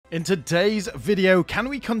In today's video, can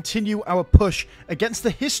we continue our push against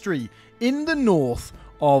the history in the north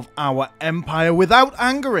of our empire without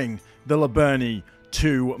angering the Liburni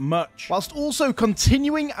too much, whilst also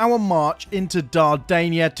continuing our march into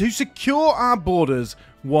Dardania to secure our borders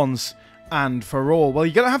once and for all? Well,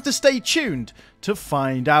 you're going to have to stay tuned to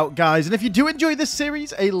find out, guys. And if you do enjoy this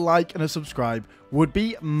series, a like and a subscribe would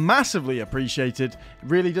be massively appreciated. It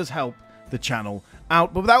really does help the channel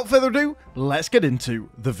out. But without further ado, let's get into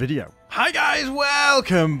the video. Hi guys,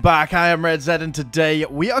 welcome back. I am Red Zed, and today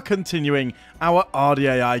we are continuing our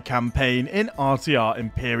Ardiaei campaign in RTR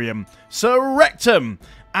Imperium Surrectum.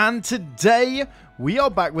 And today we are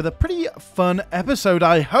back with a pretty fun episode,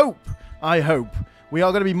 I hope. We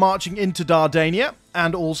are going to be marching into Dardania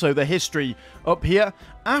and also the history up here.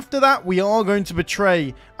 After that, we are going to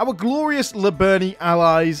betray our glorious Liburni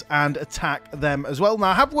allies and attack them as well.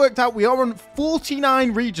 Now, I have worked out we are on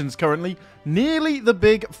 49 regions currently, nearly the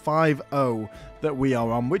big 5-0 that we are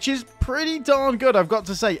on, which is pretty darn good, I've got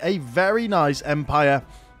to say. A very nice empire.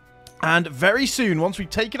 And very soon, once we've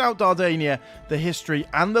taken out Dardania, the history,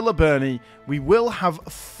 and the Liburni, we will have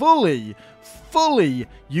fully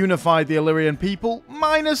unified the Illyrian people,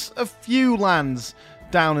 minus a few lands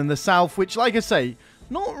down in the south, which, like I say,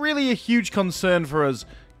 not really a huge concern for us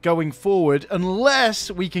going forward, unless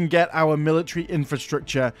we can get our military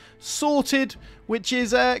infrastructure sorted, which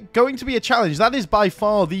is going to be a challenge. That is by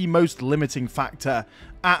far the most limiting factor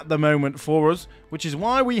at the moment for us, which is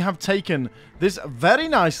why we have taken this very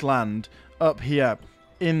nice land up here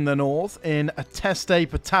in the north, in Ateste,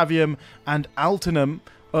 Patavium, and Altinum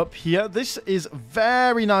up here. This is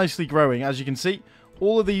very nicely growing, as you can see.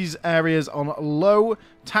 All of these areas on low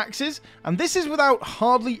taxes, and this is without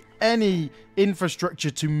hardly any infrastructure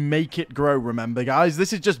to make it grow, remember, guys.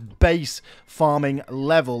 This is just base farming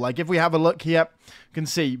level. Like, if we have a look here, you can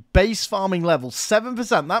see base farming level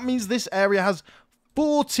 7%. That means this area has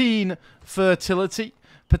 14 fertility.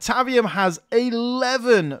 Patavium has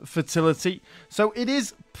 11 fertility, so it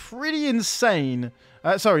is pretty insane.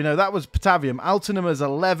 Sorry, no, that was Patavium. Altinum has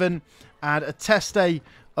 11, and Ateste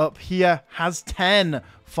up here has 10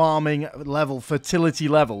 farming level, fertility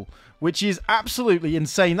level, which is absolutely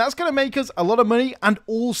insane. That's going to make us a lot of money and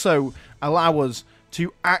also allow us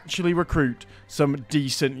to actually recruit some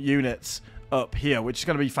decent units up here, which is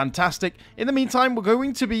going to be fantastic. In the meantime, we're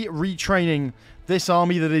going to be retraining this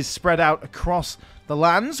army that is spread out across the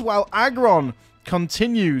lands, while Agron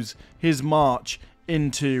continues his march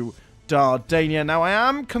into Dardania. Now, I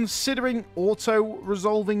am considering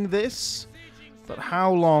auto-resolving this, but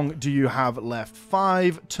how long do you have left?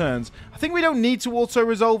 5 turns. I think we don't need to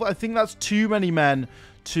auto-resolve. I think that's too many men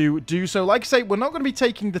to do so. Like I say, we're not going to be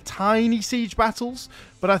taking the tiny siege battles,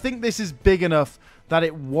 but I think this is big enough that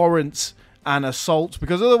it warrants an assault,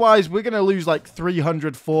 because otherwise we're going to lose like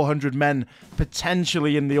 300, 400 men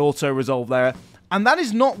potentially in the auto-resolve there, and that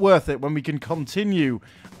is not worth it when we can continue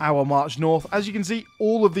our march north. As you can see,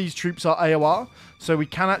 all of these troops are AOR, so we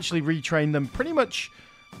can actually retrain them pretty much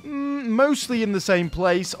mostly in the same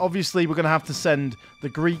place. Obviously, we're going to have to send the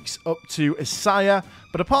Greeks up to Isaiah,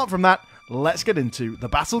 but apart from that, let's get into the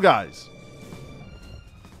battle, guys.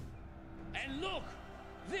 And look,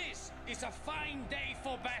 this is a fine day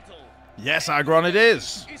for battle. Yes, Agron, it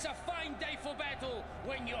is. It's a fine day for battle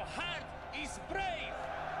when your heart is brave.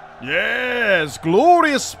 Yes,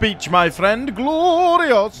 glorious speech, my friend,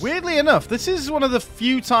 glorious. Weirdly enough, this is one of the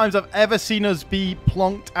few times I've ever seen us be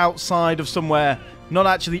plonked outside of somewhere, not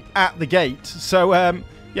actually at the gate. So,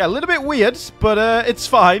 yeah, a little bit weird, but it's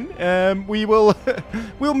fine. We will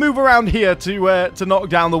we'll move around here to knock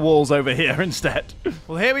down the walls over here instead.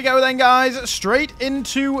 Well, here we go then, guys. Straight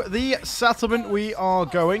into the settlement we are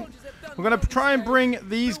going. We're going to try and bring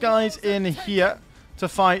these guys in here to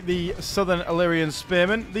fight the southern Illyrian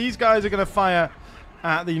spearmen. These guys are going to fire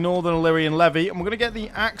at the northern Illyrian levy, and we're going to get the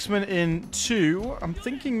axemen in too. I'm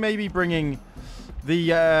thinking maybe bringing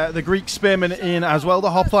the Greek spearmen in as well, the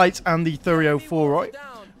hoplites and the Thureophoroi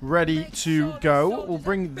ready to go. We'll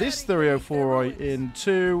bring this Thureophoroi in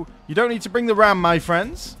too. You don't need to bring the ram, my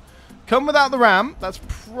friends. Come without the ram. That's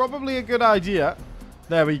probably a good idea.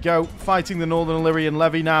 There we go. Fighting the northern Illyrian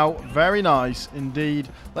levy now. Very nice indeed.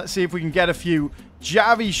 Let's see if we can get a few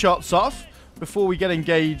Javi shots off before we get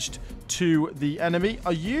engaged to the enemy.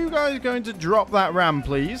 Are you guys going to drop that ram,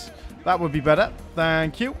 please? That would be better.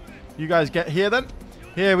 Thank you. You guys get here then.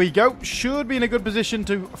 Here we go. Should be in a good position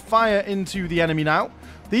to fire into the enemy now.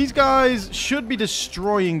 These guys should be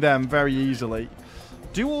destroying them very easily.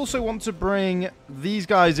 Do also want to bring these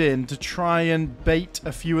guys in to try and bait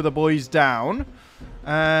a few of the boys down.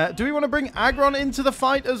 Do we want to bring Agron into the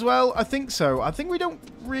fight as well? I think so. I think we don't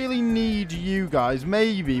really need you guys.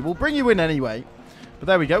 Maybe. We'll bring you in anyway. But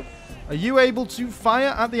there we go. Are you able to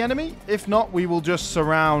fire at the enemy? If not, we will just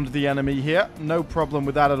surround the enemy here. No problem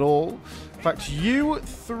with that at all. In fact, you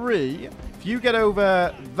three, if you get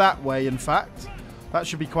over that way, in fact, that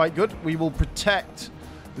should be quite good. We will protect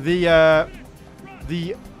the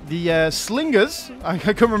slingers. I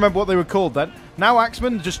couldn't remember what they were called then. Now,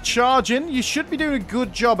 Axemen, just charge in. You should be doing a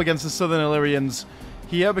good job against the Southern Illyrians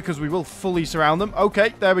here because we will fully surround them.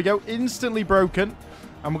 Okay, there we go. Instantly broken.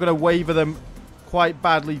 And we're going to waver them quite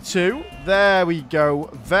badly too. There we go.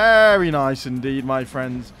 Very nice indeed, my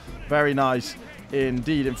friends. Very nice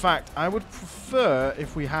indeed. In fact, I would prefer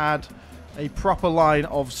if we had a proper line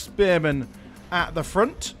of spearmen at the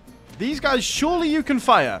front. These guys, surely you can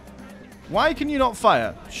fire. Why can you not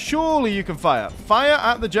fire? Surely you can fire. Fire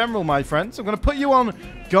at the general, my friends. I'm going to put you on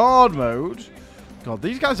guard mode. God,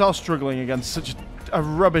 these guys are struggling against such a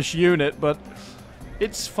rubbish unit, but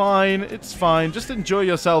it's fine. It's fine. Just enjoy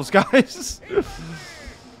yourselves, guys.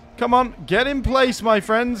 Come on. Get in place, my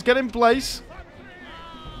friends. Get in place.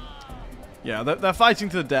 Yeah, they're fighting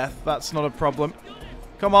to the death. That's not a problem.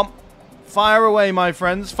 Come on. Fire away, my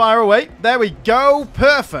friends. Fire away. There we go.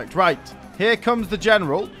 Perfect. Right. Here comes the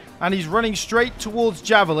general. And he's running straight towards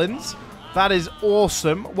javelins. That is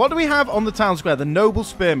awesome. What do we have on the town square? The noble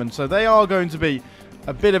spearmen. So they are going to be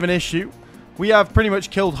a bit of an issue. We have pretty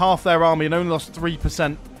much killed half their army and only lost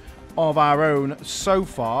 3% of our own so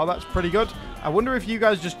far. That's pretty good. I wonder if you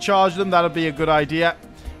guys just charge them. That would be a good idea.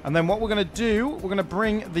 And then what we're going to do, we're going to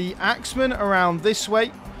bring the axemen around this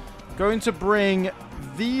way. Going to bring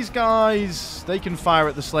these guys. They can fire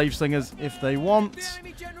at the slave slingers if they want.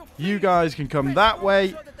 You guys can come that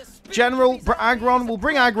way. General Agron, we'll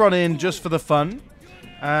bring Agron in just for the fun.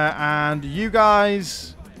 And you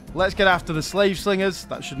guys, let's get after the slave slingers.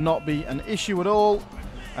 That should not be an issue at all.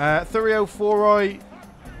 Thurio, Foroi.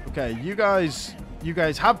 Okay, you guys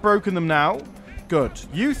have broken them now. Good.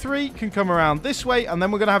 You three can come around this way, and then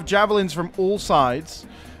we're going to have javelins from all sides,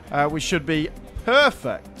 which should be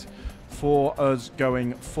perfect for us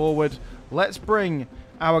going forward. Let's bring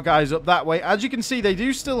our guys up that way. As you can see, they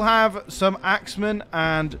do still have some axemen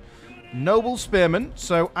and noble spearmen.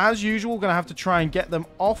 So, as usual, we're going to have to try and get them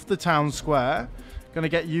off the town square. Going to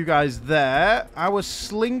get you guys there. Our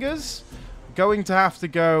slingers going to have to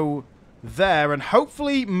go there. And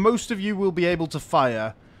hopefully, most of you will be able to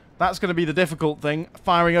fire. That's going to be the difficult thing.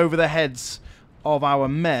 Firing over the heads of our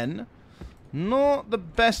men. Not the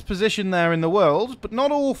best position there in the world, but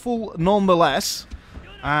not awful nonetheless.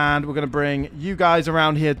 And we're going to bring you guys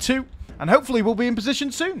around here too. And hopefully we'll be in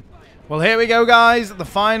position soon. Well, here we go, guys. The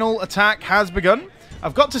final attack has begun.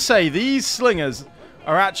 I've got to say, these slingers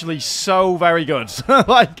are actually so very good.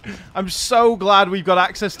 Like, I'm so glad we've got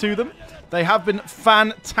access to them. They have been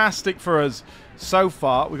fantastic for us so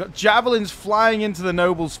far. We've got javelins flying into the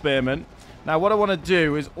noble spearmen. Now, what I want to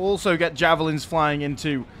do is also get javelins flying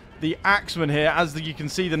into the axemen here. As you can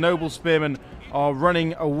see, the noble spearmen are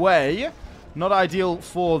running away. Not ideal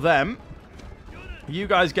for them. You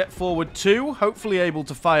guys get forward too. Hopefully able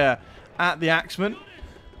to fire at the axemen.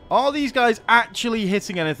 Are these guys actually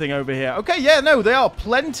hitting anything over here? Okay, yeah, no, they are.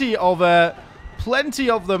 Plenty of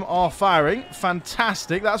them are firing.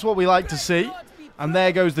 Fantastic. That's what we like to see. And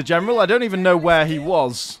there goes the general. I don't even know where he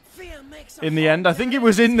was in the end. I think it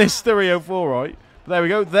was in this 304, right? There we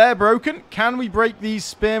go. They're broken. Can we break these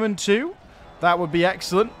spearmen too? That would be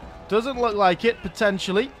excellent. Doesn't look like it,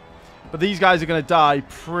 potentially. But these guys are going to die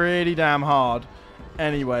pretty damn hard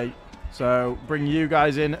anyway. So bring you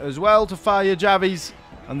guys in as well to fire your javies.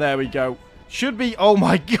 And there we go. Should be... Oh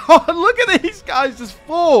my god, look at these guys just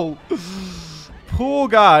fall. Poor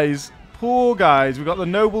guys. Poor guys. We've got the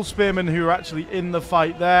noble spearmen who are actually in the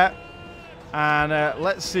fight there. And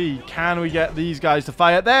let's see. Can we get these guys to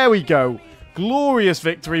fire? There we go. Glorious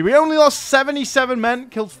victory. We only lost 77 men.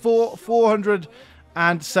 Killed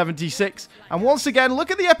 476. And once again,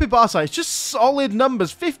 look at the Epibarsi. It's just solid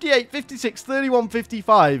numbers. 58, 56, 31,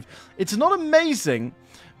 55. It's not amazing,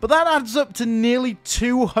 but that adds up to nearly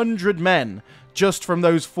 200 men just from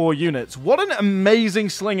those 4 units. What an amazing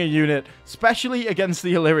slinger unit, especially against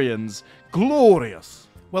the Illyrians. Glorious.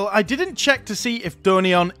 Well, I didn't check to see if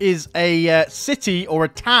Dornion is a city or a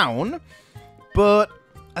town, but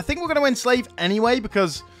I think we're going to enslave anyway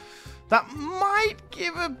because that might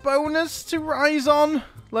give a bonus to Rhizon.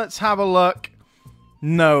 Let's have a look.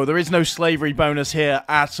 No, there is no slavery bonus here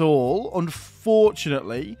at all,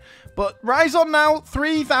 unfortunately. But Rhizon now,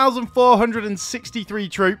 3,463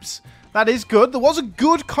 troops. That is good. There was a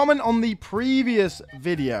good comment on the previous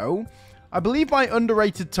video I believe, my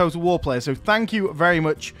underrated Total War player. So thank you very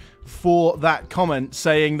much for that comment,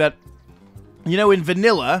 saying that, you know, in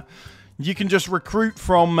vanilla, you can just recruit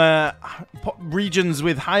from regions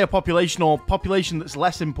with higher population or population that's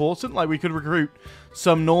less important. Like, we could recruit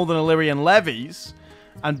some Northern Illyrian levies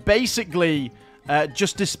and basically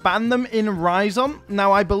just disband them in Rhizon.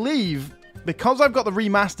 Now, I believe, because I've got the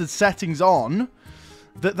remastered settings on,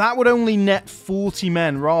 that would only net 40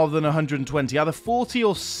 men rather than 120. Either 40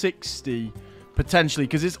 or 60, potentially,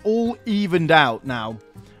 because it's all evened out now.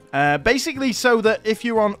 Basically, so that if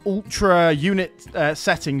you're on ultra unit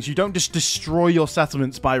settings, you don't just destroy your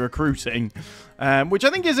settlements by recruiting, which I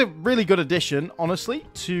think is a really good addition, honestly,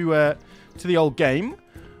 to the old game.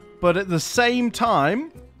 But at the same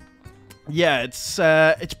time, yeah,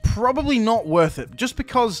 it's probably not worth it, just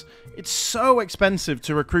because it's so expensive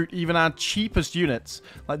to recruit even our cheapest units.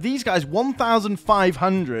 Like these guys,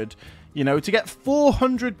 1,500. You know, to get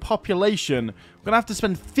 400 population, we're going to have to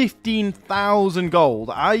spend 15,000 gold.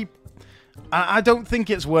 I don't think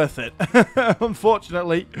it's worth it,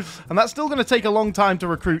 unfortunately. And that's still going to take a long time to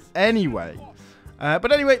recruit anyway.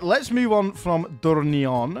 But anyway, let's move on from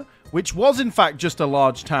Dornion, which was in fact just a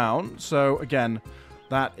large town. So again,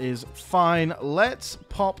 that is fine. Let's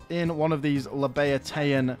pop in one of these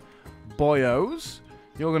Labaetean boyos.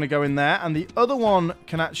 You're going to go in there. And the other one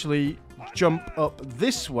can actually jump up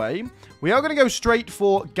this way. We are going to go straight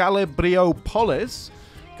for Galabriopolis,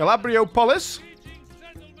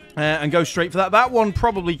 and go straight for that. That one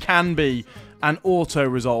probably can be an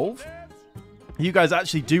auto-resolve. You guys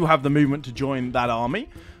actually do have the movement to join that army.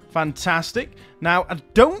 Fantastic. Now, I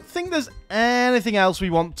don't think there's anything else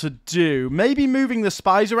we want to do. Maybe moving the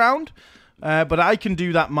spies around, but I can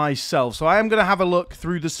do that myself. So I am going to have a look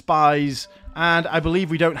through the spies, and I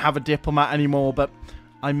believe we don't have a diplomat anymore, but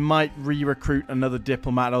I might re-recruit another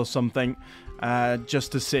diplomat or something,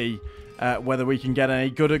 just to see whether we can get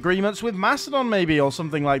any good agreements with Macedon maybe, or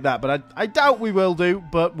something like that. But I doubt we will do,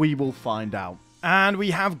 but we will find out. And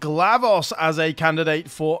we have Glavos as a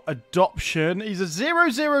candidate for adoption. He's a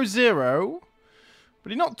 000, but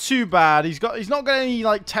he's not too bad. He's not got any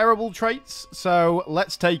like terrible traits, so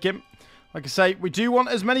let's take him. Like I say, we do want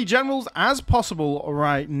as many generals as possible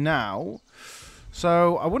right now.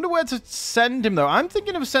 So, I wonder where to send him, though. I'm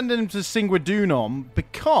thinking of sending him to Singuidunom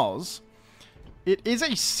because it is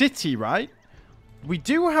a city, right? We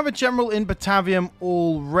do have a general in Batavium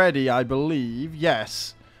already, I believe.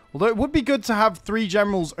 Yes. Although it would be good to have 3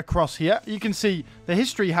 generals across here. You can see the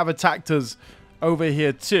history have attacked us over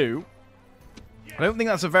here, too. I don't think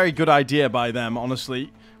that's a very good idea by them,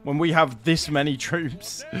 honestly, when we have this many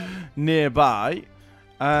troops nearby.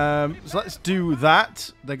 So let's do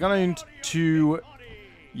that. They're going to...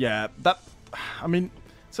 Yeah, that... I mean,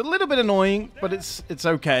 it's a little bit annoying, but it's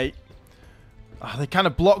okay. Oh, they kind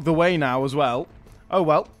of block the way now as well. Oh,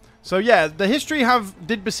 well. So, yeah, the history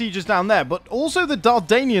did besiege us down there, but also the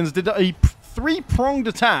Dardanians did a 3-pronged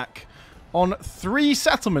attack on 3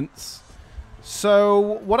 settlements.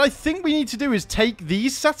 So, what I think we need to do is take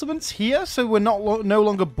these settlements here, so we're no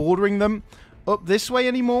longer bordering them up this way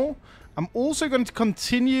anymore. I'm also going to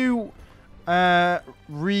continue retraining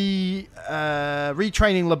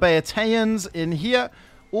Labaeteans in here.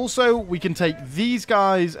 Also, we can take these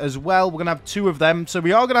guys as well. We're going to have 2 of them. So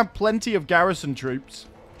we are going to have plenty of garrison troops.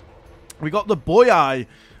 We got the Boyai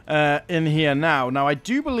in here now. Now, I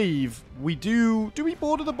do believe we do... Do we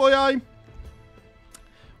border the Boyai?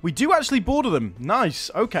 We do actually border them.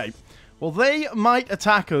 Nice. Okay. Well, they might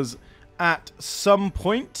attack us at some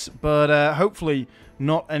point, but hopefully...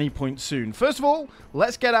 not any point soon. First of all,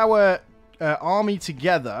 let's get our army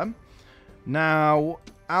together. Now,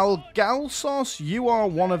 Algalsos, you are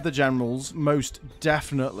one of the generals, most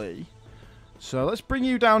definitely. So let's bring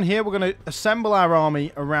you down here. We're going to assemble our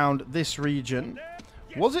army around this region.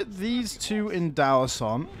 Was it these 2 in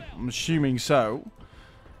Dawason? I'm assuming so.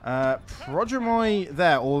 Prodromoi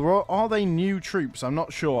there, or are they new troops? I'm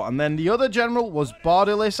not sure. And then the other general was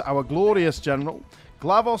Bardilis, our glorious general.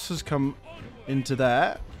 Glavos has come into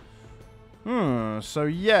there. So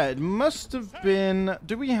yeah, it must have been...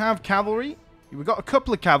 Do we have cavalry? We've got a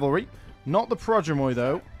couple of cavalry. Not the Prodromoi,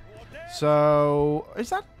 though. So, is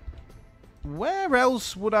that... Where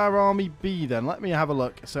else would our army be, then? Let me have a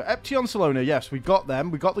look. So, Eption Salona, yes, we've got them.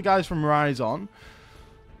 We've got the guys from Rhizon.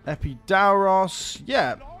 Epidauros,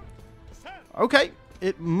 yeah. Okay,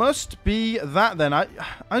 it must be that, then.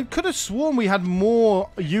 I could have sworn we had more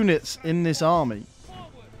units in this army.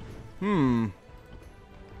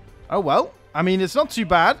 Oh, well. I mean, it's not too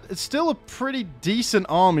bad. It's still a pretty decent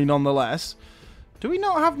army, nonetheless. Do we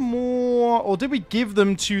not have more, or did we give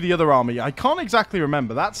them to the other army? I can't exactly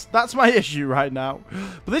remember. That's my issue right now.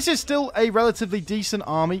 But this is still a relatively decent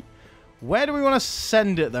army. Where do we want to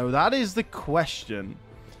send it, though? That is the question.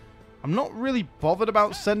 I'm not really bothered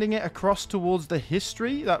about sending it across towards the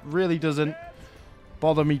history. That really doesn't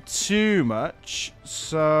bother me too much.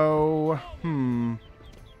 So,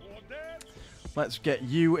 let's get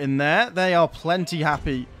you in there. They are plenty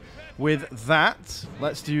happy with that.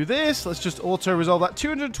 Let's do this. Let's just auto-resolve that.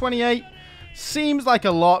 228 seems like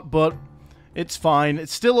a lot, but it's fine.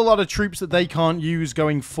 It's still a lot of troops that they can't use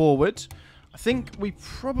going forward. I think we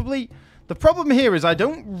probably... The problem here is I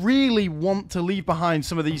don't really want to leave behind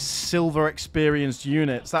some of these silver experienced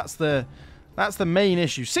units. That's the main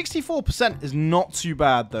issue. 64% is not too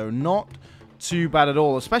bad, though. Not too bad at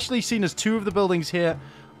all, especially seeing as 2 of the buildings here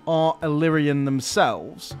are Illyrian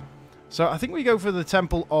themselves. So I think we go for the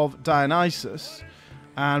Temple of Dionysus,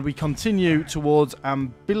 and we continue towards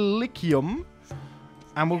Ambilicium,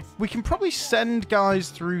 and we can probably send guys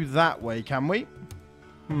through that way, can we?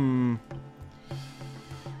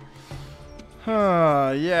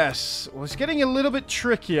 Yes. Well, it's getting a little bit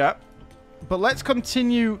trickier, but let's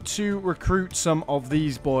continue to recruit some of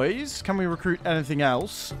these boys. Can we recruit anything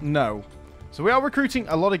else? No. So we are recruiting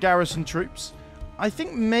a lot of garrison troops. I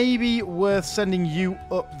think maybe worth sending you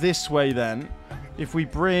up this way then. If we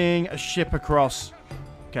bring a ship across.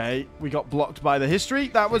 Okay, we got blocked by the history.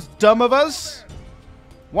 That was dumb of us.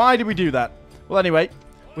 Why did we do that? Well, anyway,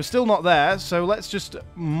 we're still not there. So let's just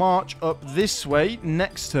march up this way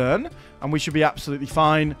next turn. And we should be absolutely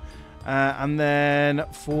fine. And then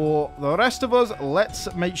for the rest of us,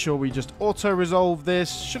 let's make sure we just auto-resolve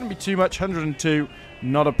this. Shouldn't be too much. 102,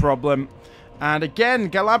 not a problem. And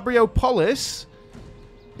again, Galabriopolis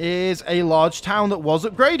is a large town that was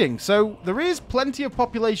upgrading. So there is plenty of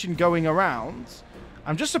population going around.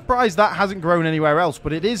 I'm just surprised that hasn't grown anywhere else.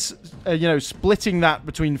 But it is, you know, splitting that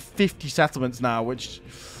between 50 settlements now, which,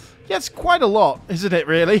 yeah, it's quite a lot, isn't it,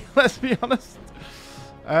 really? Let's be honest.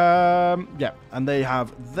 Yeah, and they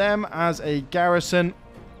have them as a garrison.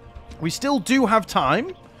 We still do have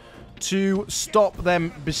time to stop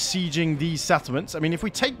them besieging these settlements. I mean, if we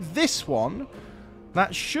take this one,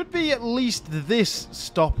 that should be at least this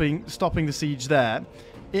stopping the siege there.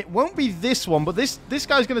 It won't be this one, but this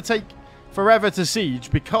guy's going to take forever to siege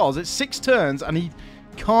because it's 6 turns and he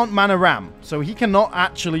can't man a ram. So he cannot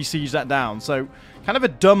actually siege that down. So kind of a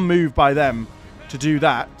dumb move by them to do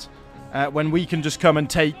that when we can just come and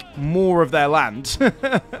take more of their land.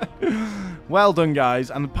 Well done,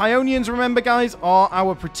 guys. And the Paeonians, remember, guys, are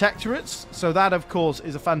our protectorates. So that, of course,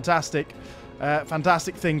 is a fantastic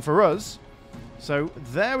thing for us. So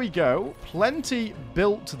there we go. Plenty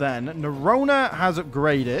built then. Nerona has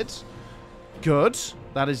upgraded. Good.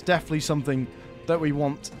 That is definitely something that we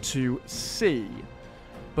want to see.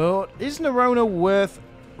 But is Nerona worth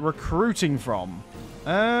recruiting from?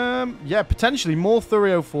 Yeah, potentially more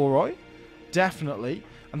Thurio-Foroi. Definitely.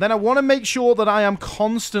 And then I want to make sure that I am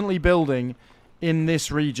constantly building in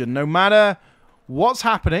this region. No matter what's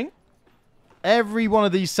happening, every one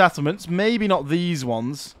of these settlements, maybe not these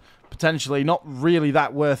ones, potentially not really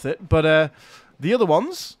that worth it, but the other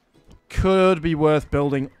ones could be worth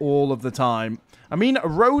building all of the time. I mean, a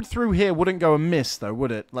road through here wouldn't go amiss, though,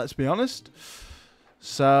 would it? Let's be honest.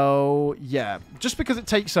 So, yeah, just because it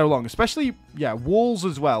takes so long, especially, yeah, walls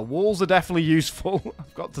as well. Walls are definitely useful,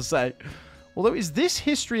 I've got to say. Although, is this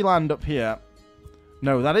history land up here?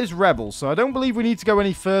 No, that is rebels, so I don't believe we need to go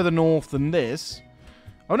any further north than this.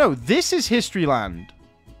 Oh, no, this is history land.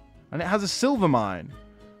 And it has a silver mine.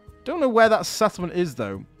 Don't know where that settlement is,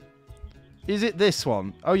 though. Is it this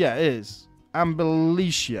one? Oh, yeah, it is.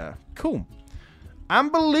 Ambilicia. Cool.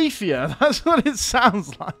 Ambilicia, that's what it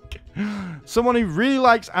sounds like. Someone who really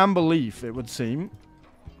likes amber leaf, it would seem.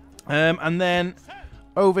 And then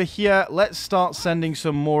over here, let's start sending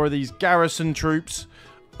some more of these garrison troops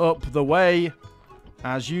up the way.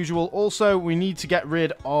 As usual. Also, we need to get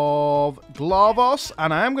rid of Glavos.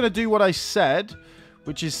 And I am going to do what I said,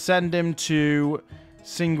 which is send him to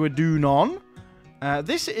Singuidunon.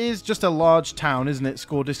 This is just a large town, isn't it?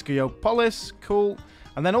 Scordisciopolis. Cool.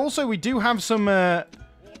 And then also we do have some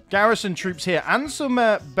garrison troops here and some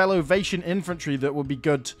Belovatian infantry that would be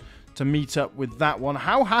good to meet up with that one.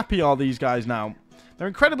 How happy are these guys now? They're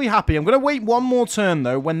incredibly happy. I'm going to wait one more turn,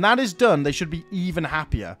 though. When that is done, they should be even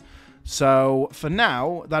happier. So, for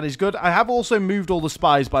now, that is good. I have also moved all the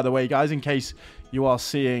spies, by the way, guys, in case you are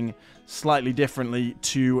seeing slightly differently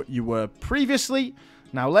to you were previously.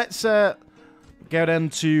 Now, let's get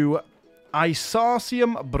into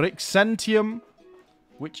Isarcium Brixentium,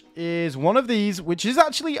 which is one of these, which is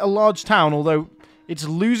actually a large town, although It's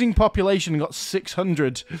losing population and got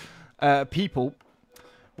 600 people,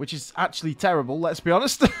 which is actually terrible, let's be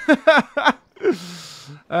honest.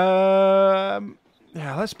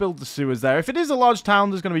 Yeah, let's build the sewers there. If it is a large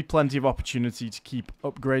town, there's going to be plenty of opportunity to keep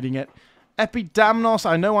upgrading it. Epidamnos,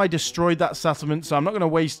 I know I destroyed that settlement, so I'm not going to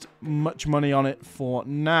waste much money on it for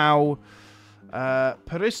now.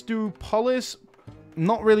 Peristoupolis,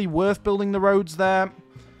 not really worth building the roads there.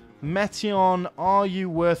 Metion, are you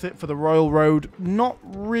worth it for the Royal Road? Not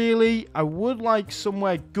really. I would like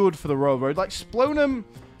somewhere good for the Royal Road. Like Splonum,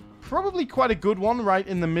 probably quite a good one right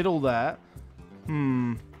in the middle there.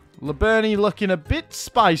 Liburni looking a bit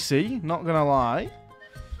spicy, not gonna lie.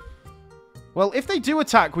 Well, if they do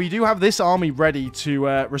attack, we do have this army ready to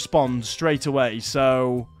respond straight away,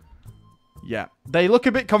 so... yeah, they look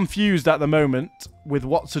a bit confused at the moment with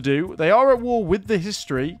what to do. They are at war with the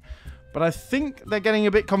history, but I think they're getting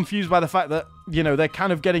a bit confused by the fact that, you know, they're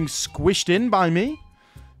kind of getting squished in by me.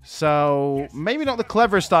 So, maybe not the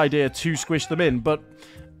cleverest idea to squish them in, but...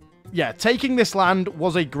 yeah, taking this land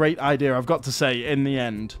was a great idea, I've got to say, in the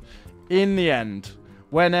end. In the end.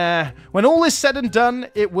 When all is said and done,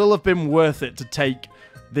 it will have been worth it to take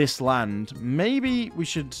this land. Maybe we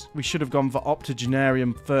should have gone for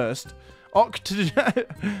Octogenarium first.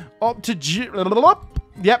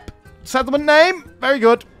 Yep. Settlement name. Very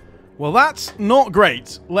good. Well, that's not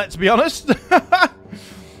great, let's be honest.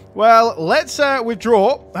 Well, let's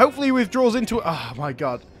withdraw. Hopefully he withdraws into... oh, my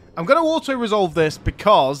God. I'm going to auto-resolve this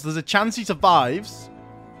because there's a chance he survives.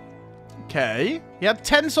 Okay. He had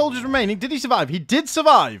 10 soldiers remaining. Did he survive? He did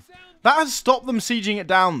survive. That has stopped them sieging it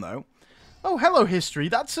down, though. Oh, hello, history.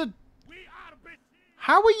 That's a...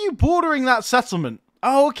 how are you bordering that settlement?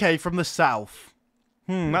 Oh, okay, from the south.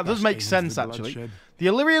 That does make sense, actually. The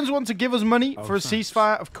Illyrians want to give us money for a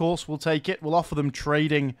ceasefire. Of course, we'll take it. We'll offer them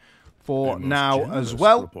trading for now as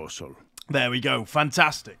well. There we go.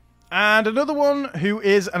 Fantastic. And another one who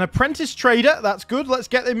is an apprentice trader. That's good. Let's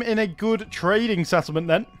get him in a good trading settlement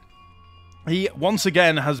then. He, once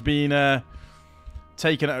again, has been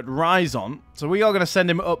taken at Rhizon. So we are going to send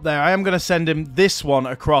him up there. I am going to send him this one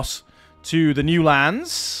across to the new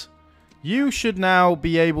lands. You should now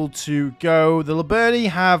be able to go. The Liburni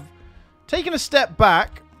have taken a step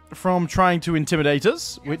back from trying to intimidate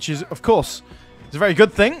us, which is, of course, is a very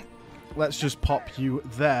good thing. Let's just pop you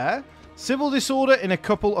there. Civil disorder in a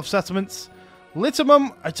couple of settlements.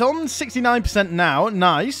 Litumum, it's on 69% now.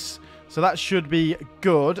 Nice. So that should be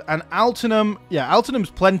good. And Altinum, yeah,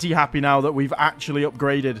 Altinum's plenty happy now that we've actually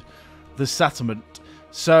upgraded the settlement.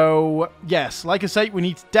 So, yes, like I say,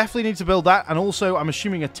 we definitely need to build that. And also, I'm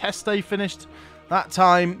assuming a test day finished that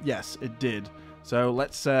time. Yes, it did. So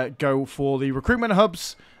let's go for the recruitment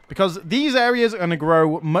hubs, because these areas are going to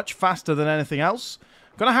grow much faster than anything else.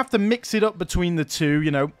 Going to have to mix it up between the two,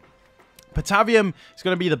 you know. Patavium is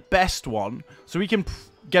going to be the best one, so we can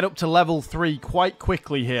get up to level 3 quite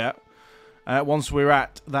quickly here. Once we're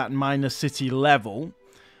at that minor city level.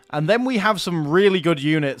 And then we have some really good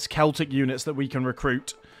units, Celtic units, that we can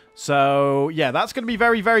recruit. So, yeah, that's going to be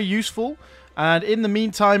very, very useful. And in the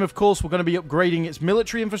meantime, of course, we're going to be upgrading its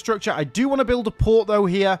military infrastructure. I do want to build a port, though,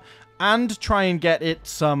 here, and try and get it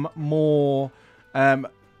some more, you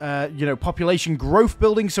know, population growth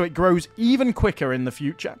building so it grows even quicker in the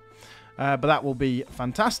future. But that will be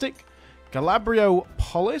fantastic.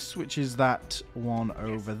 Galabriopolis, which is that one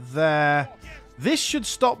over there. This should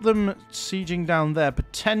stop them sieging down there,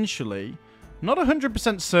 potentially. Not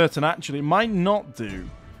 100% certain, actually. It might not do.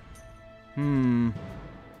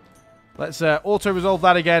 Let's auto-resolve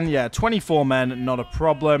that again. Yeah, 24 men, not a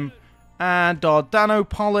problem. And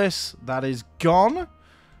Dardanopolis, that is gone.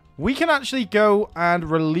 We can actually go and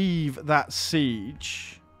relieve that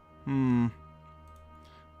siege.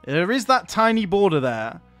 There is that tiny border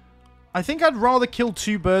there. I think I'd rather kill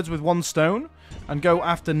 2 birds with 1 stone and go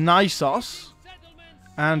after Nisos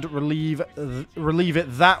and relieve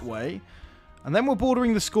it that way. And then we're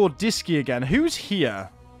bordering the Skordiski again. Who's here?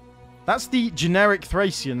 That's the generic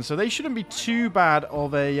Thracian, so they shouldn't be too bad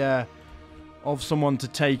of a someone to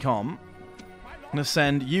take on. I'm going to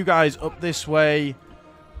send you guys up this way.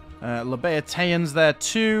 Labaeteans there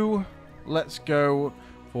too. Let's go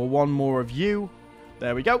for one more of you.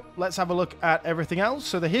 There we go. Let's have a look at everything else.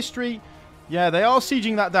 So the history, yeah, they are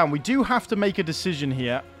sieging that down. We do have to make a decision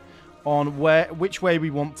here on which way we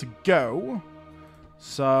want to go.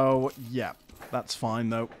 So, yeah, that's fine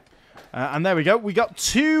though. And there we go. We got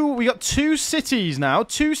two cities now.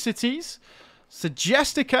 2 cities.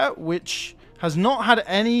 Segestica, which has not had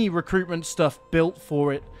any recruitment stuff built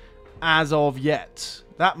for it as of yet.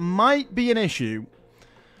 That might be an issue.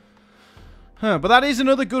 But that is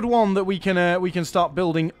another good one that we can start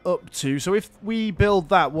building up to. So if we build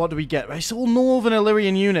that, what do we get? It's all Northern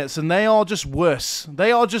Illyrian units, and they are just worse.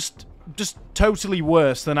 They are just totally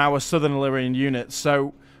worse than our Southern Illyrian units.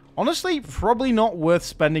 So honestly, probably not worth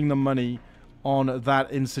spending the money on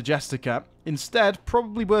that in Segestica. Instead,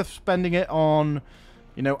 probably worth spending it on,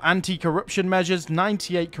 you know, anti-corruption measures.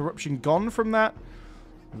 98 corruption gone from that.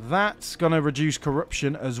 That's going to reduce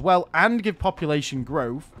corruption as well and give population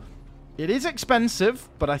growth. It is expensive,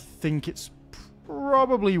 but I think it's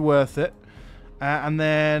probably worth it. And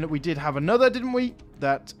then we did have another, didn't we?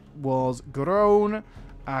 That was Grown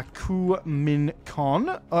Aku Min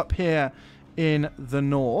Kon up here in the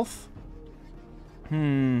north.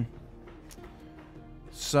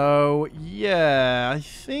 So, yeah, I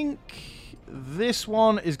think this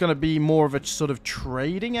one is going to be more of a sort of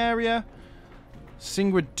trading area.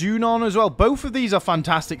 Singwadunon as well. Both of these are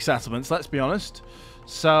fantastic settlements, let's be honest.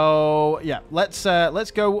 So, yeah, let's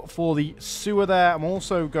go for the sewer there. I'm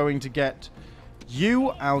also going to get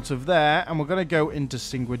you out of there, and we're going to go into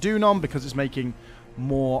Singwadunon because it's making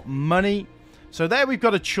more money. So there we've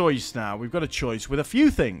got a choice now. We've got a choice with a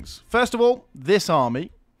few things. First of all, this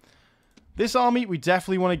army. This army, we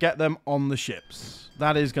definitely want to get them on the ships.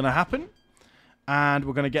 That is going to happen. And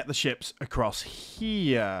we're going to get the ships across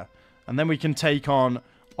here. And then we can take on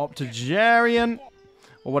Optigerian,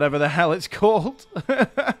 or whatever the hell it's called.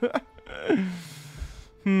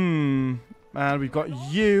 And we've got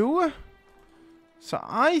you. So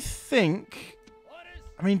I think...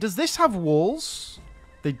 I mean, does this have walls?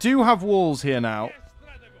 They do have walls here now.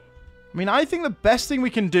 I mean, I think the best thing we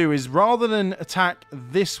can do is, rather than attack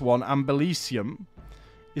this one, Ambelicium,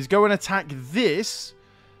 is go and attack this,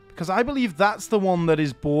 because I believe that's the one that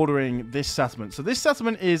is bordering this settlement. So this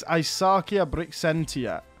settlement is Isakia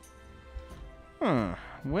Brixentia.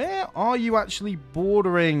 Where are you actually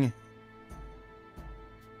bordering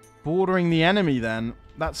the enemy then?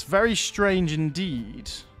 That's very strange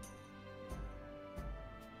indeed.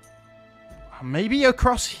 Maybe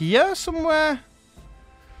across here somewhere?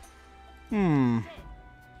 I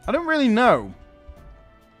don't really know.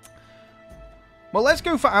 Well, let's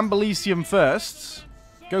go for Ambelicium first.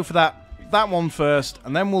 Go for that one first,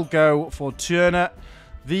 and then we'll go for Turner.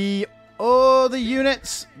 The other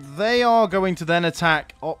units, they are going to then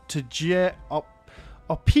attack Opitergium.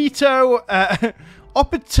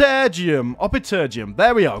 Opitergium.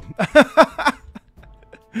 There we are.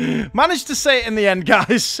 Managed to say it in the end,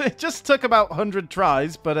 guys. It just took about 100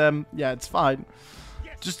 tries, but yeah, it's fine.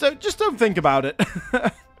 Just don't think about it.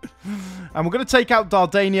 And we're going to take out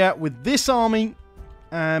Dardania with this army,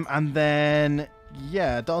 and then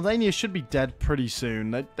yeah, Dardania should be dead pretty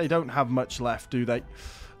soon. They don't have much left, do they?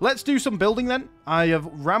 Let's do some building then. I have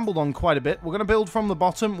rambled on quite a bit. We're going to build from the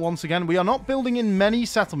bottom once again. We are not building in many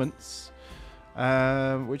settlements,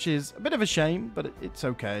 which is a bit of a shame, but it's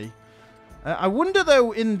okay. I wonder,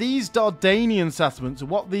 though, in these Dardanian settlements,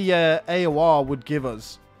 what the AOR would give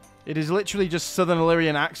us. It is literally just Southern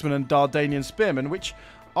Illyrian Axemen and Dardanian Spearmen, which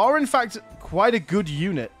are, in fact, quite a good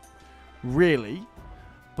unit, really.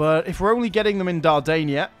 But if we're only getting them in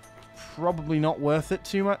Dardania, probably not worth it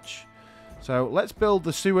too much. So let's build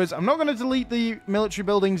the sewers. I'm not going to delete the military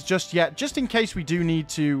buildings just yet, just in case we do need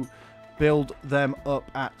to build them up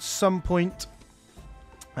at some point.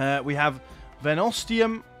 We have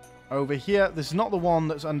Venostium over here. This is not the one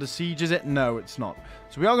that's under siege, is it? No, it's not.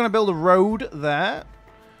 So we are going to build a road there.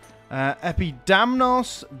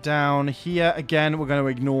 Epidamnos down here. Again, we're going to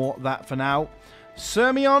ignore that for now.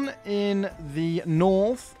 Sirmion in the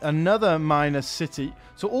north, another minor city.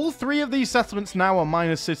 So all three of these settlements now are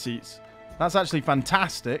minor cities. That's actually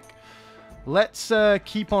fantastic. Let's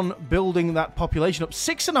keep on building that population up.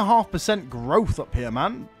 6.5% growth up here,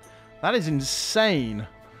 man. That is insane.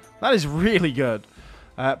 That is really good.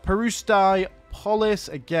 Perustai Polis,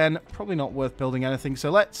 again, probably not worth building anything.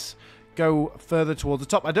 So let's go further towards the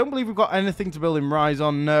top. I don't believe we've got anything to build in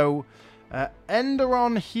Rhizon, no.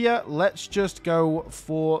 Enderon here, let's just go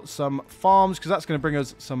for some farms, because that's going to bring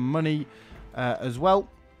us some money as well.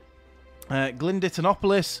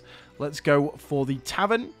 Glinditanopolis, let's go for the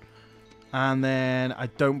tavern. And then I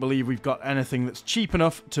don't believe we've got anything that's cheap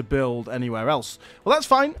enough to build anywhere else. Well, that's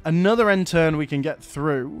fine. Another end turn we can get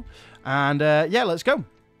through. And yeah, let's go.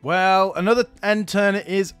 Well, another end turn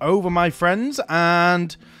is over, my friends.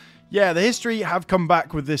 And yeah, the history have come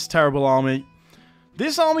back with this terrible army.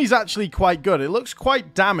 This army's actually quite good. It looks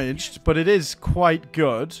quite damaged, but it is quite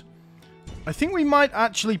good. I think we might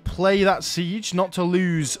actually play that siege, not to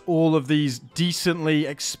lose all of these decently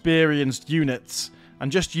experienced units, and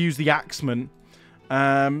just use the Axemen.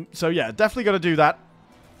 So yeah, definitely got to do that.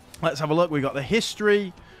 Let's have a look. We've got the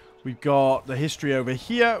history. We've got the history over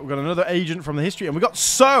here. We've got another agent from the history. And we've got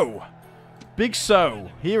So. Big So.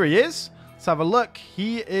 Here he is. Let's have a look.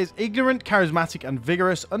 He is ignorant, charismatic, and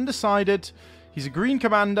vigorous. Undecided. He's a green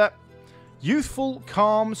commander. Youthful,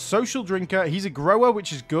 calm, social drinker. He's a grower,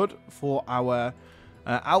 which is good for our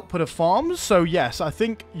output of farms. So, yes, I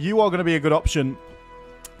think you are going to be a good option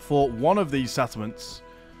for one of these settlements.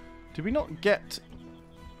 Did we not get...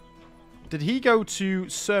 Did he go to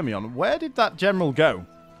Sirmion? Where did that general go?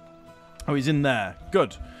 Oh, he's in there.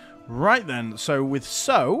 Good. Right then. So with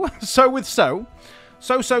So,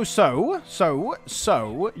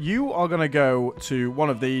 you are going to go to one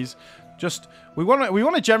of these. Just, we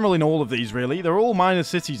want a general in all of these, really. They're all minor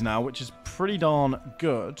cities now, which is pretty darn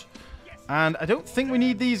good. And I don't think we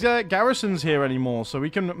need these garrisons here anymore, so we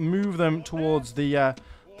can move them towards the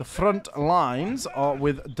front lines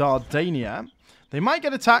with Dardania. They might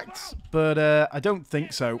get attacked, but I don't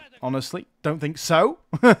think so, honestly. Don't think so.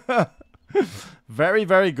 Very,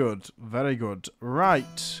 very good. Very good.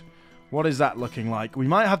 Right. What is that looking like? We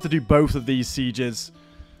might have to do both of these sieges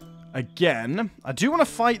again. I do want to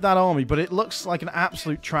fight that army, but it looks like an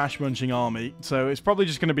absolute trash-munching army. So it's probably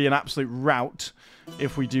just going to be an absolute rout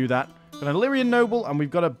if we do that. Got an Illyrian noble, and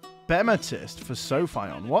we've got a Bematist for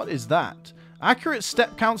Sophion. What is that? Accurate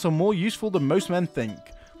step counts are more useful than most men think.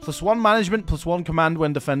 +1 management, +1 command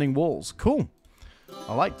when defending walls. Cool.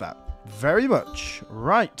 I like that very much.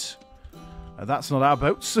 Right. That's not our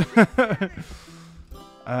boats. So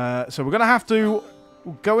we're going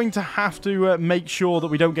to have to make sure that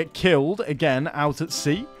we don't get killed again out at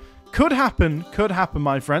sea. Could happen,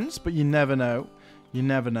 my friends, but you never know. You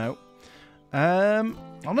never know.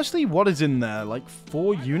 Honestly, what is in there? Like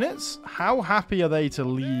 4 units? How happy are they to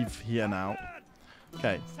leave here now?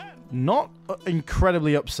 Okay. Not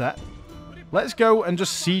incredibly upset. Let's go and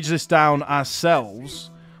just siege this down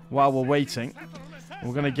ourselves while we're waiting.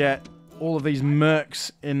 We're going to get all of these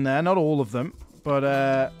mercs in there. Not all of them, but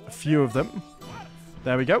a few of them.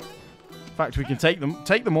 There we go. In fact, we can take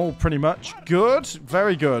them all pretty much. Good.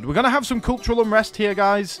 Very good. We're going to have some cultural unrest here,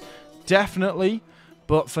 guys. Definitely.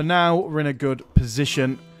 But for now, we're in a good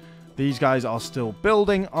position. These guys are still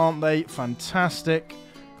building, aren't they? Fantastic.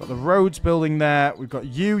 Got the roads building there. We've got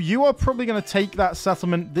you. You are probably going to take that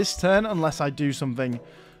settlement this turn unless I do something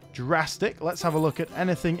drastic. Let's have a look at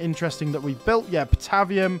anything interesting that we've built. Yeah,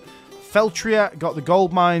 Patavium, Feltria, got the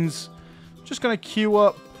gold mines. Just going to queue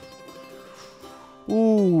up.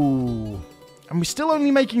 Ooh. And we're still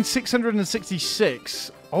only making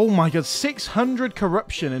 666. Oh my god, 600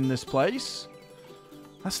 corruption in this place.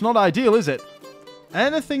 That's not ideal, is it?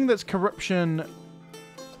 Anything that's corruption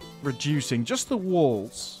reducing. Just the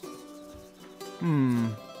walls.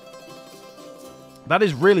 That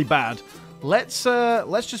is really bad. Let's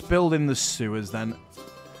just build in the sewers then.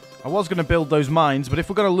 I was going to build those mines, but if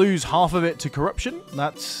we're going to lose half of it to corruption,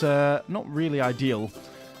 that's not really ideal,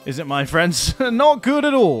 is it, my friends? Not good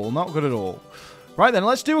at all. Not good at all. Right then,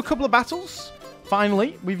 let's do a couple of battles.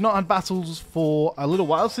 Finally, we've not had battles for a little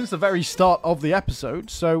while, since the very start of the episode.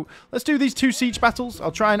 So let's do these 2 siege battles.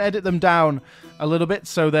 I'll try and edit them down a little bit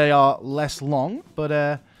so they are less long. But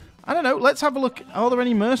I don't know. Let's have a look. Are there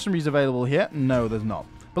any mercenaries available here? No, there's not.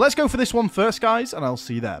 But let's go for this one first, guys, and I'll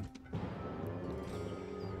see you then.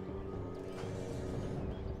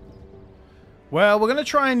 Well, we're going to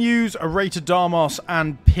try and use a Rated Darmos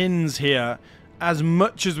and pins here as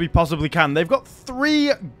much as we possibly can. They've got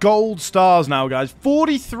 3 gold stars now, guys.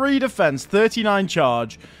 43 defense, 39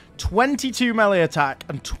 charge, 22 melee attack,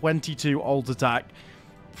 and 22 ult attack.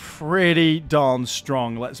 Pretty darn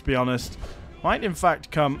strong, let's be honest. Might, in fact,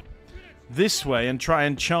 come this way and try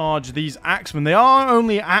and charge these axemen. They are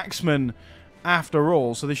only axemen after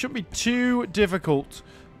all, so they shouldn't be too difficult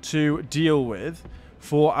to deal with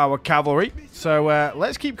for our cavalry. So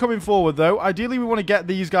let's keep coming forward, though. Ideally, we want to get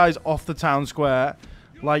these guys off the town square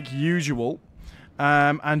like usual.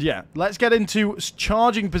 And yeah, let's get into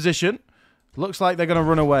charging position. Looks like they're going to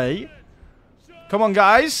run away. Come on,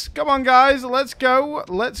 guys. Come on, guys. Let's go.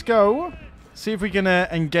 Let's go. See if we can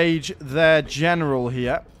engage their general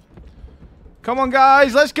here. Come on,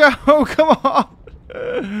 guys. Let's go. Come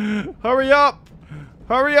on. Hurry up.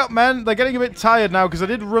 Hurry up, man. They're getting a bit tired now because I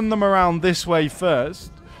did run them around this way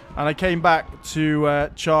first. And I came back to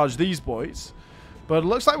charge these boys. But it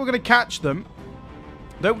looks like we're going to catch them.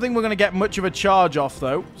 Don't think we're going to get much of a charge off,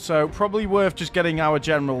 though. So probably worth just getting our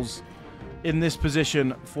generals in this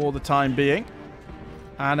position for the time being.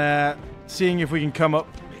 And seeing if we can come up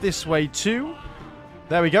this way, too.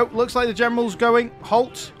 There we go. Looks like the general's going.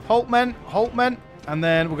 Halt. Halt, men. Halt, men. And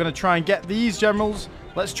then we're going to try and get these generals.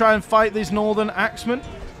 Let's try and fight these northern axemen.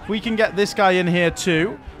 If we can get this guy in here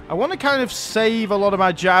too. I want to kind of save a lot of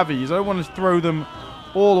my javies. I don't want to throw them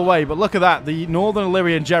all away. But look at that. The Northern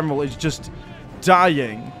Illyrian general is just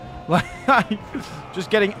dying. Like, just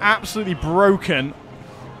getting absolutely broken.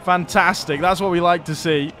 Fantastic. That's what we like to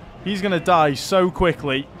see. He's going to die so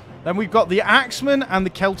quickly. Then we've got the Axeman and the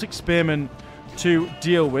Celtic Spearmen to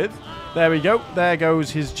deal with. There we go. There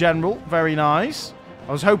goes his general. Very nice.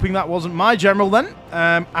 I was hoping that wasn't my general then.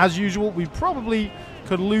 As usual, we probably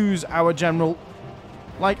could lose our general.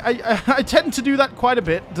 Like, I tend to do that quite a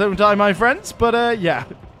bit, don't I, my friends? But, yeah.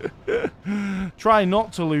 Try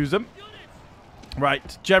not to lose them.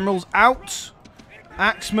 Right, general's out.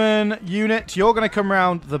 Axeman unit, you're going to come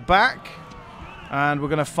around the back. And we're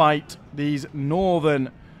going to fight these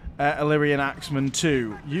northern Illyrian axemen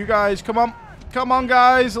too. You guys, come on. Come on,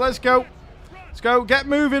 guys. Let's go. Let's go. Get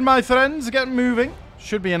moving, my friends. Get moving.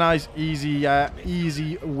 Should be a nice,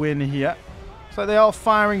 easy win here. So they are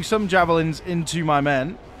firing some javelins into my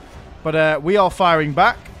men. But we are firing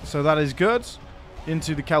back. So that is good.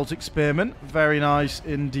 Into the Celtic Spearmen. Very nice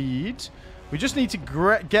indeed. We just need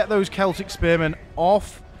to get those Celtic Spearmen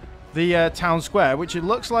off the town square, which it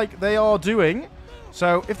looks like they are doing.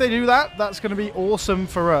 So if they do that, that's going to be awesome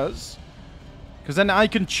for us. Because then I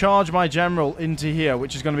can charge my general into here,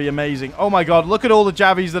 which is going to be amazing. Oh my god, look at all the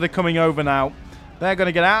javies that are coming over now. They're going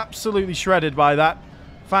to get absolutely shredded by that.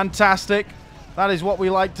 Fantastic. That is what we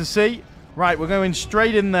like to see. Right, we're going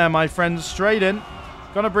straight in there, my friends. Straight in.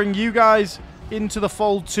 Going to bring you guys into the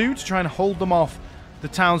fold too to try and hold them off the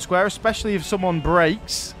town square, especially if someone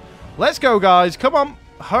breaks. Let's go, guys. Come on.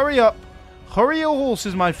 Hurry up. Hurry your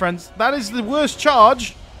horses, my friends. That is the worst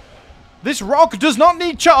charge. This rock does not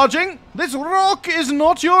need charging. This rock is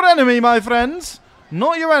not your enemy, my friends.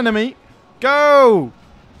 Not your enemy. Go.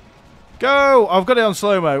 Go. I've got it on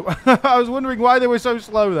slow-mo. I was wondering why they were so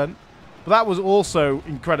slow then. But that was also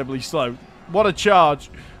incredibly slow. What a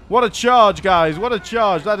charge. What a charge, guys. What a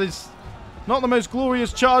charge. That is not the most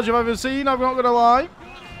glorious charge I've ever seen. I'm not going to lie.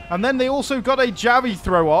 And then they also got a javi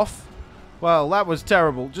throw off. Well, that was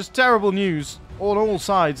terrible. Just terrible news on all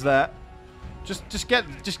sides there. Just get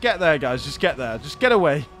there, guys. Just get there. Just get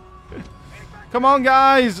away. Come on,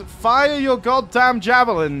 guys. Fire your goddamn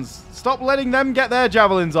javelins. Stop letting them get their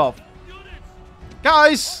javelins off.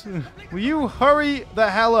 Guys, will you hurry the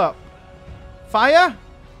hell up? Fire?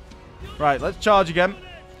 Right, let's charge again.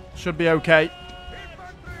 Should be okay.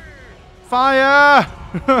 Fire!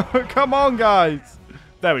 Come on, guys.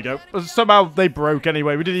 There we go. Somehow they broke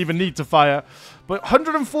anyway. We didn't even need to fire. But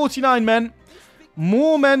 149 men.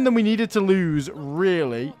 More men than we needed to lose,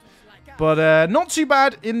 really. But not too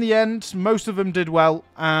bad in the end. Most of them did well.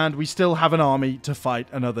 And we still have an army to fight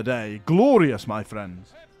another day. Glorious, my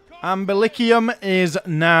friends. Ambilicium is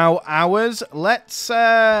now ours. Let's,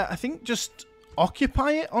 I think, just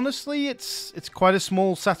occupy it, honestly. It's quite a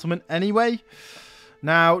small settlement anyway.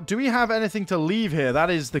 Now, do we have anything to leave here? That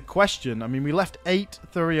is the question. I mean, we left 8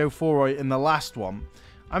 Thuriophoroi in the last one.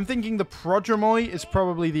 I'm thinking the Prodromoi is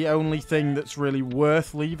probably the only thing that's really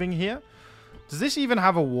worth leaving here. Does this even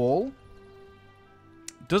have a wall?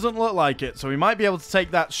 Doesn't look like it, so we might be able to take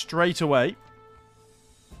that straight away.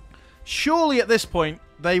 Surely at this point,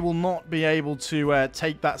 they will not be able to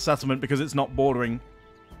take that settlement because it's not bordering.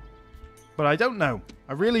 But I don't know.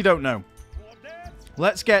 I really don't know.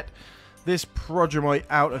 Let's get this Prodromoi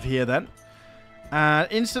out of here then. And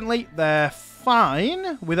instantly, they're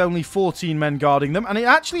fine with only 14 men guarding them. And it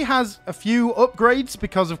actually has a few upgrades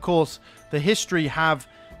because, of course, the history have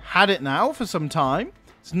had it now for some time.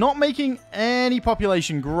 It's not making any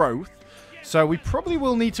population growth. So we probably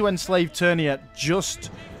will need to enslave Turnier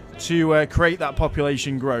just to create that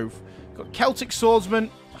population growth. Got Celtic Swordsman,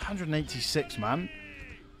 186, man.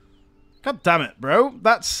 God damn it, bro.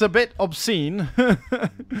 That's a bit obscene.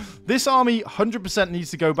 This army 100%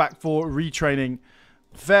 needs to go back for retraining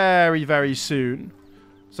very, very soon.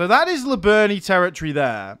 So that is Liburni territory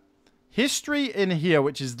there. History in here,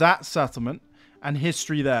 which is that settlement. And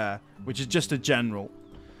history there, which is just a general.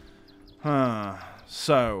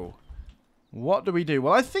 So, what do we do?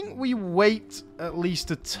 Well, I think we wait at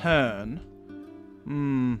least a turn.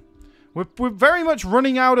 We're very much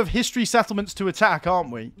running out of history settlements to attack,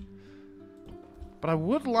 aren't we? But I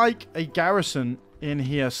would like a garrison in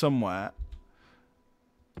here somewhere.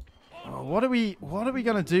 Oh, what are we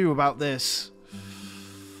going to do about this?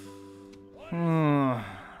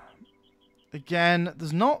 Again,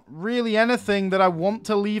 there's not really anything that I want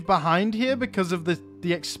to leave behind here because of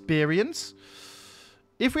the experience.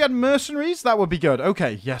 If we had mercenaries, that would be good.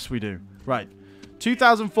 Okay, yes, we do. Right.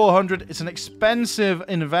 2,400. It's an expensive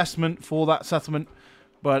investment for that settlement.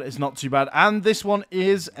 but it's not too bad. And this one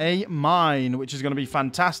is a mine, which is going to be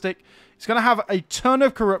fantastic. It's going to have a ton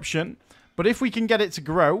of corruption, but if we can get it to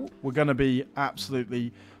grow, we're going to be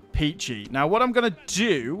absolutely peachy. Now, what I'm going to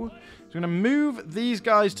do is I'm going to move these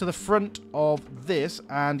guys to the front of this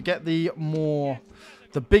and get the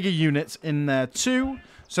bigger units in there too,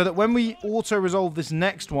 so that when we auto-resolve this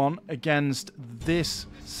next one against this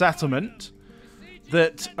settlement,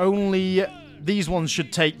 that only these ones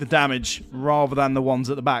should take the damage rather than the ones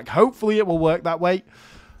at the back. Hopefully it will work that way.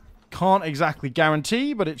 Can't exactly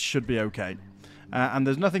guarantee, but it should be okay. And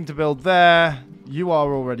there's nothing to build there. You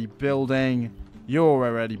are already building. You're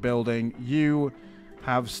already building. You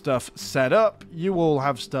have stuff set up. You all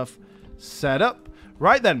have stuff set up.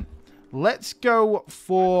 Right then, let's go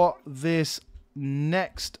for this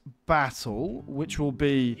next battle, which will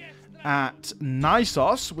be at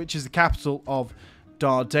Nissos, which is the capital of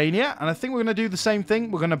Dardania. And I think we're going to do the same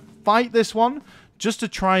thing. We're going to fight this one just to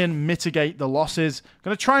try and mitigate the losses.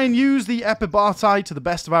 Going to try and use the Epibartai to the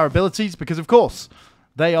best of our abilities because, of course,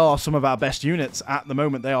 they are some of our best units at the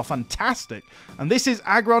moment. They are fantastic. And this is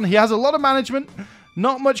Agron. He has a lot of management,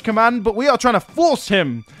 not much command, but we are trying to force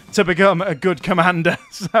him to become a good commander.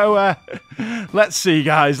 So, let's see,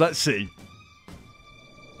 guys. Let's see.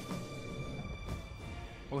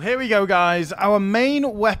 Well, here we go, guys. Our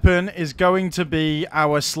main weapon is going to be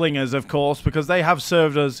our slingers, of course, because they have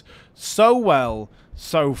served us so well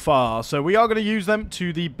so far. So we are going to use them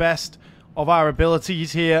to the best of our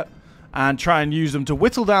abilities here and try and use them to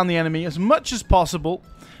whittle down the enemy as much as possible.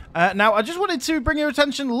 Now, I just wanted to bring your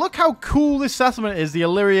attention. Look how cool this settlement is, the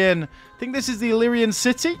Illyrian. I think this is the Illyrian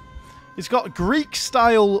city. It's got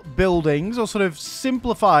Greek-style buildings, or sort of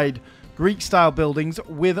simplified Greek-style buildings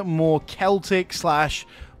with more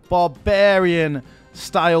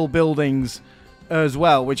Celtic/barbarian-style buildings as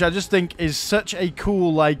well, which I just think is such a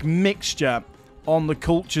cool, like, mixture on the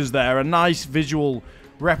cultures there. A nice visual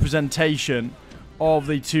representation of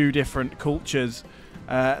the two different cultures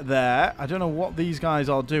there. I don't know what these guys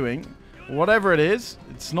are doing. Whatever it is,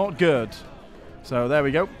 it's not good. So, there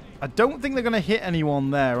we go. I don't think they're going to hit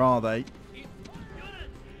anyone there, are they?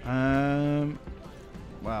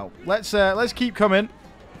 Well, let's keep coming.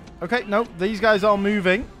 Okay, no, these guys are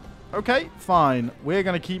moving. Okay, fine. We're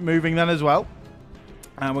going to keep moving then as well.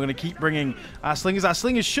 And we're going to keep bringing our slingers. Our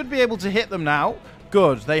slingers should be able to hit them now.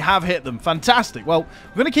 Good, they have hit them. Fantastic. Well,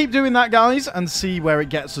 we're going to keep doing that, guys, and see where it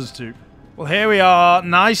gets us to. Well, here we are,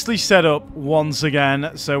 nicely set up once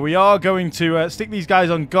again. So we are going to stick these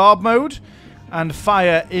guys on guard mode and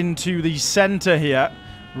fire into the center here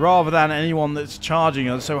rather than anyone that's charging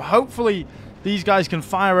us. So hopefully these guys can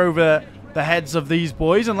fire over the heads of these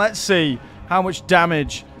boys, and let's see how much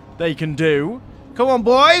damage they can do. Come on,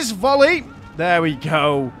 boys, volley. There we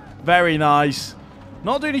go. Very nice.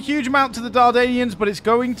 Not doing a huge amount to the Dardanians, but it's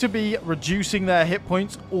going to be reducing their hit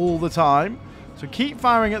points all the time. So keep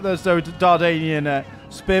firing at those Dardanian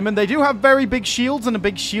spearmen. They do have very big shields and a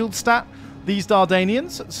big shield stat, these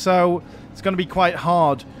Dardanians, so it's going to be quite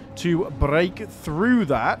hard to break through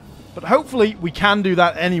that. But hopefully we can do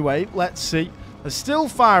that anyway. Let's see. They're still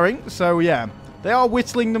firing, so yeah. They are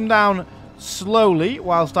whittling them down slowly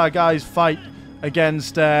whilst our guys fight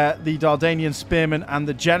against the Dardanian spearmen and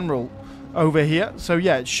the general over here. So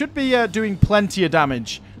yeah, it should be doing plenty of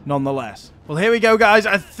damage nonetheless. Well, here we go, guys.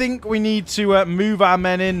 I think we need to move our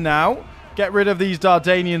men in now. Get rid of these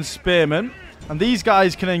Dardanian spearmen. And these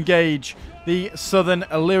guys can engage the southern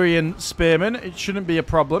Illyrian spearmen. It shouldn't be a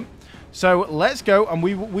problem. So let's go, and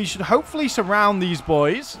we should hopefully surround these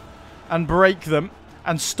boys and break them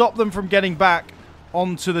and stop them from getting back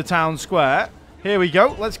onto the town square. Here we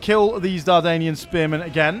go. Let's kill these Dardanian spearmen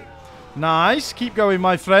again. Nice. Keep going,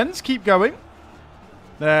 my friends. Keep going.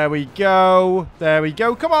 There we go. There we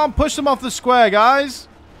go. Come on, push them off the square, guys.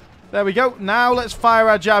 There we go. Now let's fire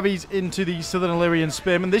our jabbies into the southern Illyrian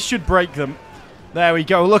spearmen. This should break them. There we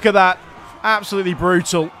go. Look at that. Absolutely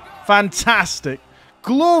brutal. Fantastic.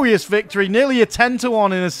 Glorious victory. Nearly a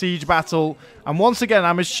 10-1 in a siege battle. And once again,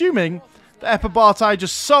 I'm assuming the Epibartai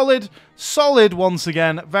just solid once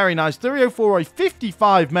again. Very nice. 304,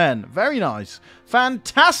 55 men. Very nice.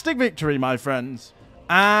 Fantastic victory, my friends.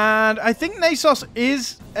 And I think Nissos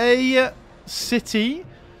is a city.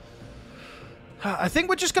 I think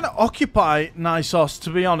we're just going to occupy Nissos, to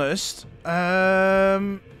be honest.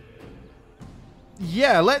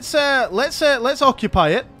 Yeah, let's occupy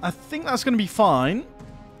it. I think that's going to be fine.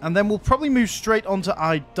 And then we'll probably move straight onto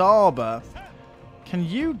Idaba. Can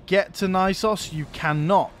you get to Nissos? You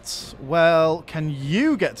cannot. Well, can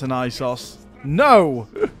you get to Nissos? No!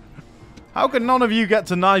 How can none of you get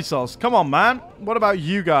to Nissos? Come on, man. What about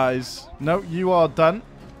you guys? No, you are done.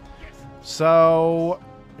 So,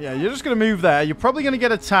 Yeah, you're just going to move there. You're probably going to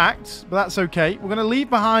get attacked, but that's okay. We're going to leave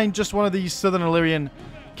behind just one of these Southern Illyrian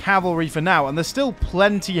cavalry for now, and they're still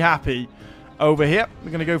plenty happy over here. We're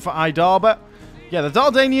going to go for Idaba. Yeah, the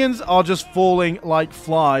Dardanians are just falling like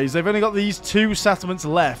flies. They've only got these 2 settlements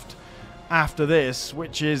left after this,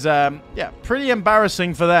 which is, yeah, pretty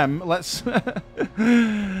embarrassing for them. Let's,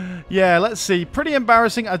 yeah, let's see. Pretty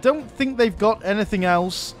embarrassing. I don't think they've got anything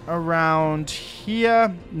else around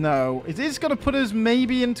here. No, it is going to put us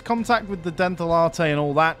maybe into contact with the Dental Arte and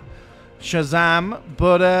all that Shazam,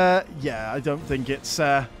 but, yeah, I don't think it's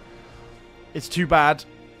too bad.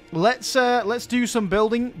 Let's do some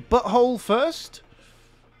building. Butthole first.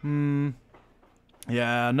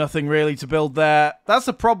 Yeah, nothing really to build there. That's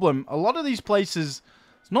the problem. A lot of these places,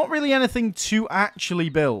 it's not really anything to actually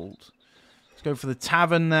build. Let's go for the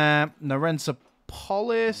tavern there.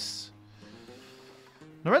 Narensapolis.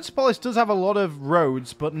 Narensapolis does have a lot of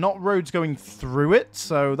roads, but not roads going through it,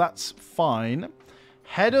 so that's fine.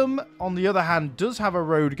 Hedum, on the other hand, does have a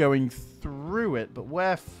road going through it, but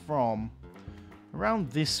where from?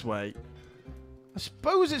 Around this way. I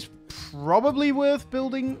suppose it's probably worth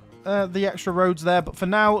building the extra roads there, but for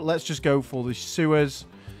now, let's just go for the sewers.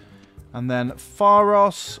 And then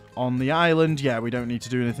Pharos on the island. Yeah, we don't need to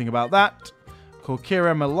do anything about that.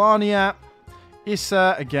 Corkira Melania.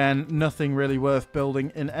 Issa, again, nothing really worth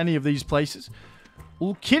building in any of these places.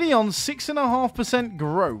 Ulkinion, 6.5%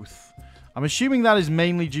 growth. I'm assuming that is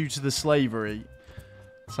mainly due to the slavery.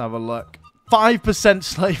 Let's have a look. 5%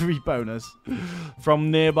 slavery bonus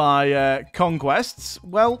from nearby conquests.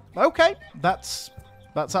 Well, okay. That's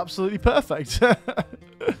absolutely perfect.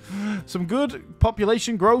 Some good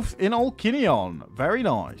population growth in Ulkinion. Very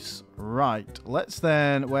nice. Right. Let's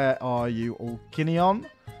then... Where are you, Ulkinion?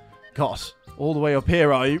 God. All the way up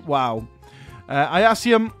here, are you? Wow.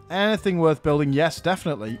 Iasium. Anything worth building? Yes,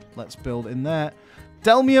 definitely. Let's build in there.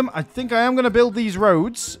 Delmium. I think I am going to build these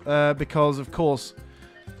roads. Because, of course...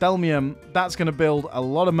 Delmium, that's going to build a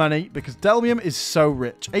lot of money because Delmium is so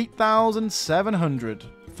rich. 8,700.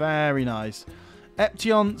 Very nice.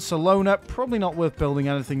 Eption, Salona, probably not worth building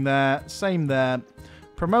anything there. Same there.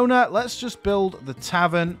 Promona, let's just build the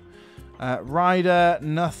tavern. Ryder,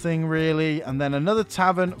 nothing really. And then another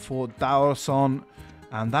tavern for Daoson.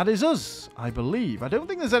 And that is us, I believe. I don't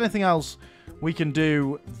think there's anything else we can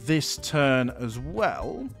do this turn as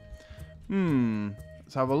well.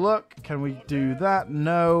 Let's have a look. Can we do that?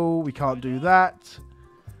 No, we can't do that.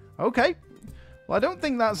 Okay. Well, I don't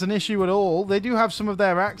think that's an issue at all. They do have some of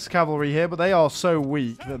their axe cavalry here, but they are so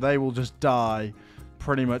weak that they will just die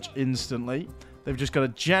pretty much instantly. They've just got a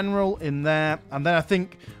general in there. And then I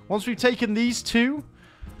think once we've taken these 2,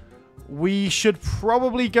 we should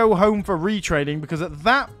probably go home for retraining because at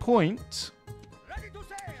that point,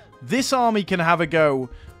 this army can have a go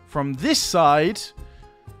from this side.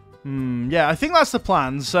 Yeah, I think that's the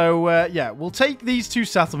plan. So, yeah, we'll take these 2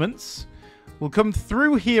 settlements. We'll come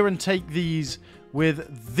through here and take these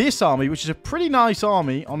with this army, which is a pretty nice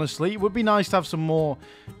army, honestly. It would be nice to have some more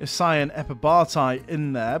Isayan Epibartai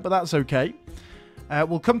in there, but that's okay.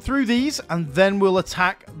 We'll come through these, and then we'll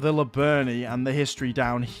attack the Liburni and the history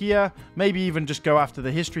down here. Maybe even just go after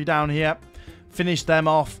the history down here. Finish them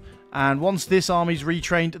off. And once this army's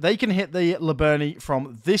retrained, they can hit the Liburni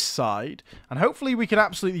from this side. And hopefully we can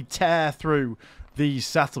absolutely tear through these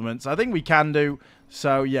settlements. I think we can do.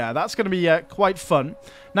 So, yeah, that's going to be quite fun.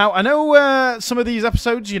 Now, I know some of these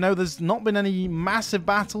episodes, you know, there's not been any massive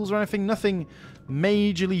battles or anything. Nothing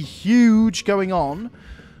majorly huge going on.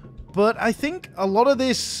 But I think a lot of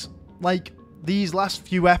this, like, these last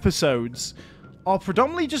few episodes are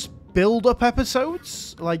predominantly just build-up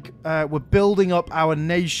episodes. Like, we're building up our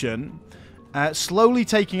nation, slowly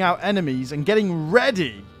taking out enemies and getting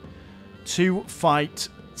ready to fight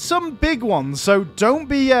some big ones. So don't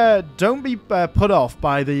be put off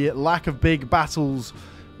by the lack of big battles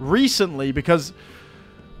recently, because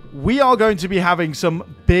we are going to be having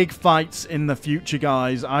some big fights in the future,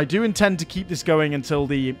 guys. I do intend to keep this going until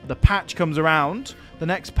the patch comes around, the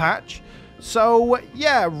next patch. So,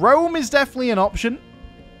 yeah, Rome is definitely an option.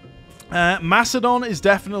 Macedon is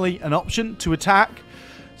definitely an option to attack.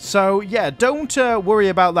 So, yeah, don't worry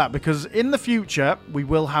about that, because in the future, we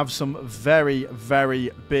will have some very,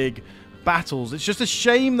 very big battles. It's just a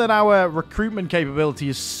shame that our recruitment capability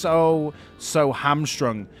is so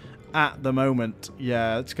hamstrung at the moment.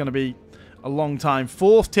 Yeah, it's going to be a long time.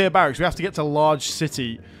 4th tier barracks. We have to get to large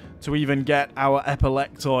city to even get our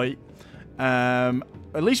epilectoi.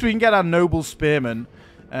 At least we can get our noble spearmen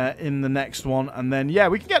in the next one. And then, yeah,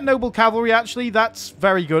 we can get noble cavalry, actually. That's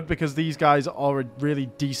very good, because these guys are a really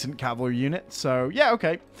decent cavalry unit. So, yeah,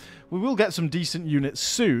 okay. We will get some decent units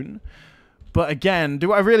soon. But again,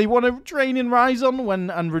 do I really want to drain in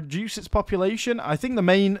Rhizon and reduce its population? I think the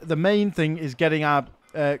main thing is getting our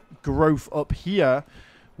growth up here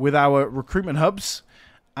with our recruitment hubs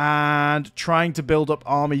and trying to build up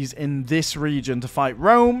armies in this region to fight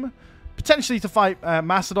Rome, potentially to fight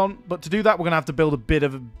Macedon. But to do that, we're going to have to build a bit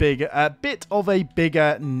of a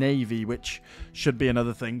bigger navy, which should be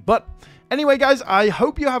another thing. But anyway, guys, I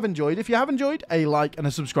hope you have enjoyed. If you have enjoyed, a like and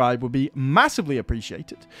a subscribe would be massively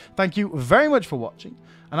appreciated. Thank you very much for watching,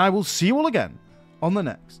 and I will see you all again on the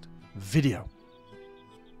next video.